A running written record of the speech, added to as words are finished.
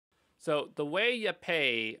So the way you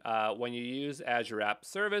pay when you use Azure App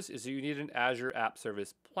Service is you need an Azure App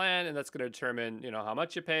Service plan, and that's going to determine how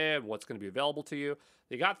much you pay and what's going to be available to you.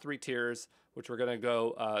 They got three tiers, which we're going to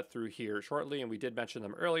go through here shortly, and we did mention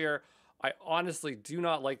them earlier. I honestly do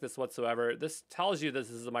not like this whatsoever. This tells you this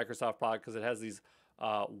is a Microsoft product because it has these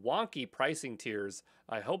wonky pricing tiers.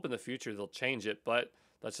 I hope in the future they'll change it, but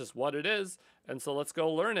that's just what it is. And so let's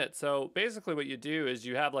go learn it. So basically what you do is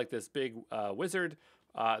you have like this big wizard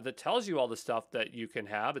that tells you all the stuff that you can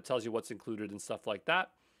have. It tells you what's included and stuff like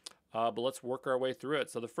that. But let's work our way through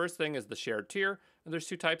it. So the first thing is the shared tier. And there's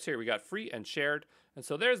two types here. We got free and shared. And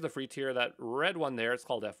so there's the free tier, that red one there. It's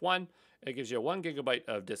called F1. It gives you 1 gigabyte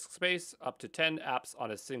of disk space, up to 10 apps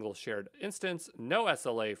on a single shared instance, no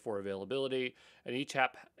SLA for availability, and each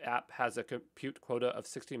app has a compute quota of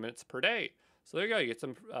 60 minutes per day. So there you go. You get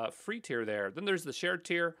some free tier there. Then there's the shared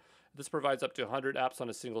tier. This provides up to 100 apps on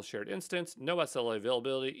a single shared instance, no SLA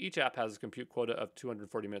availability. Each app has a compute quota of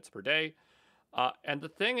 240 minutes per day. And the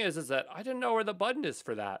thing is that I didn't know where the button is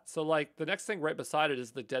for that. So like the next thing right beside it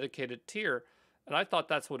is the dedicated tier. And I thought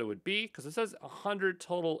that's what it would be because it says 100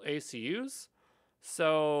 total ACUs.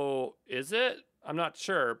 So is it? I'm not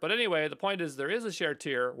sure. But anyway, the point is there is a shared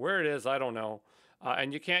tier. Where it is, I don't know.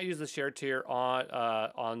 And you can't use the shared tier on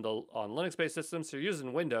Linux-based systems. So you're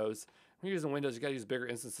using Windows. When you're using Windows, you got to use bigger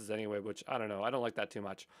instances anyway, which I don't know. I don't like that too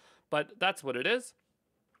much. But that's what it is.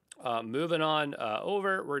 Moving on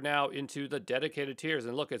over, we're now into the dedicated tiers.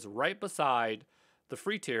 And look, it's right beside the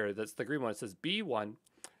free tier. That's the green one. It says B1.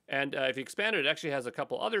 And if you expand it, it actually has a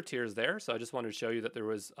couple other tiers there. So I just wanted to show you that there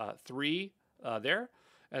was three there.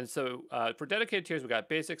 And so for dedicated tiers, we got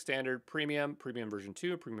basic, standard, premium, premium version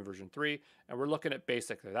 2, premium version 3. And we're looking at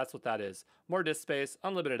basic there. That's what that is. More disk space,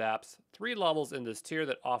 unlimited apps, 3 levels in this tier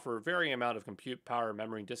that offer varying amount of compute power,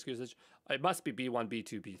 memory, and disk usage. It must be B1,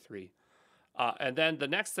 B2, B3. And then the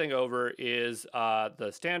next thing over is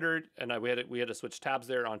the standard, and we had to switch tabs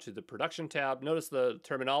there onto the production tab. Notice the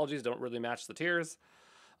terminologies don't really match the tiers.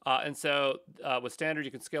 And so with standard,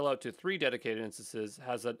 you can scale out to 3 dedicated instances,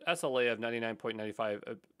 has an SLA of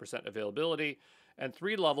 99.95% availability, and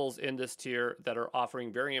 3 levels in this tier that are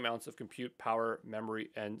offering varying amounts of compute power, memory,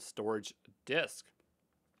 and storage disk.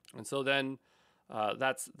 And so then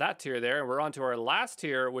that's that tier there. And we're on to our last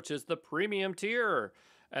tier, which is the premium tier.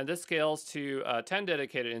 And this scales to 10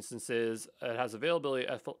 dedicated instances. It has availability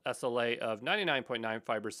SLA of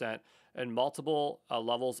 99.95% and multiple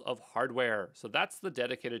levels of hardware. So that's the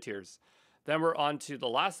dedicated tiers. Then we're on to the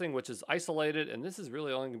last thing, which is isolated. And this is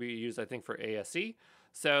really only going to be used, I think, for ASE.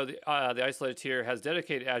 So the isolated tier has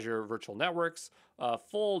dedicated Azure virtual networks,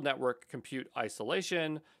 full network compute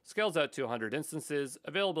isolation, scales out to 100 instances,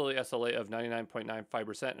 availability SLA of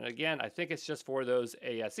 99.95%. And again, I think it's just for those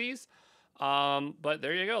ASEs. But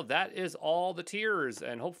there you go. That is all the tiers,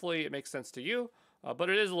 and hopefully it makes sense to you. But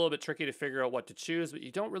it is a little bit tricky to figure out what to choose, but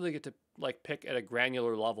you don't really get to like pick at a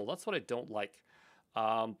granular level. That's what I don't like.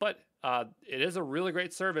 But it is a really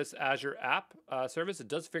great service, Azure App Service. It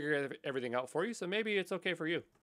does figure everything out for you, so maybe it's okay for you.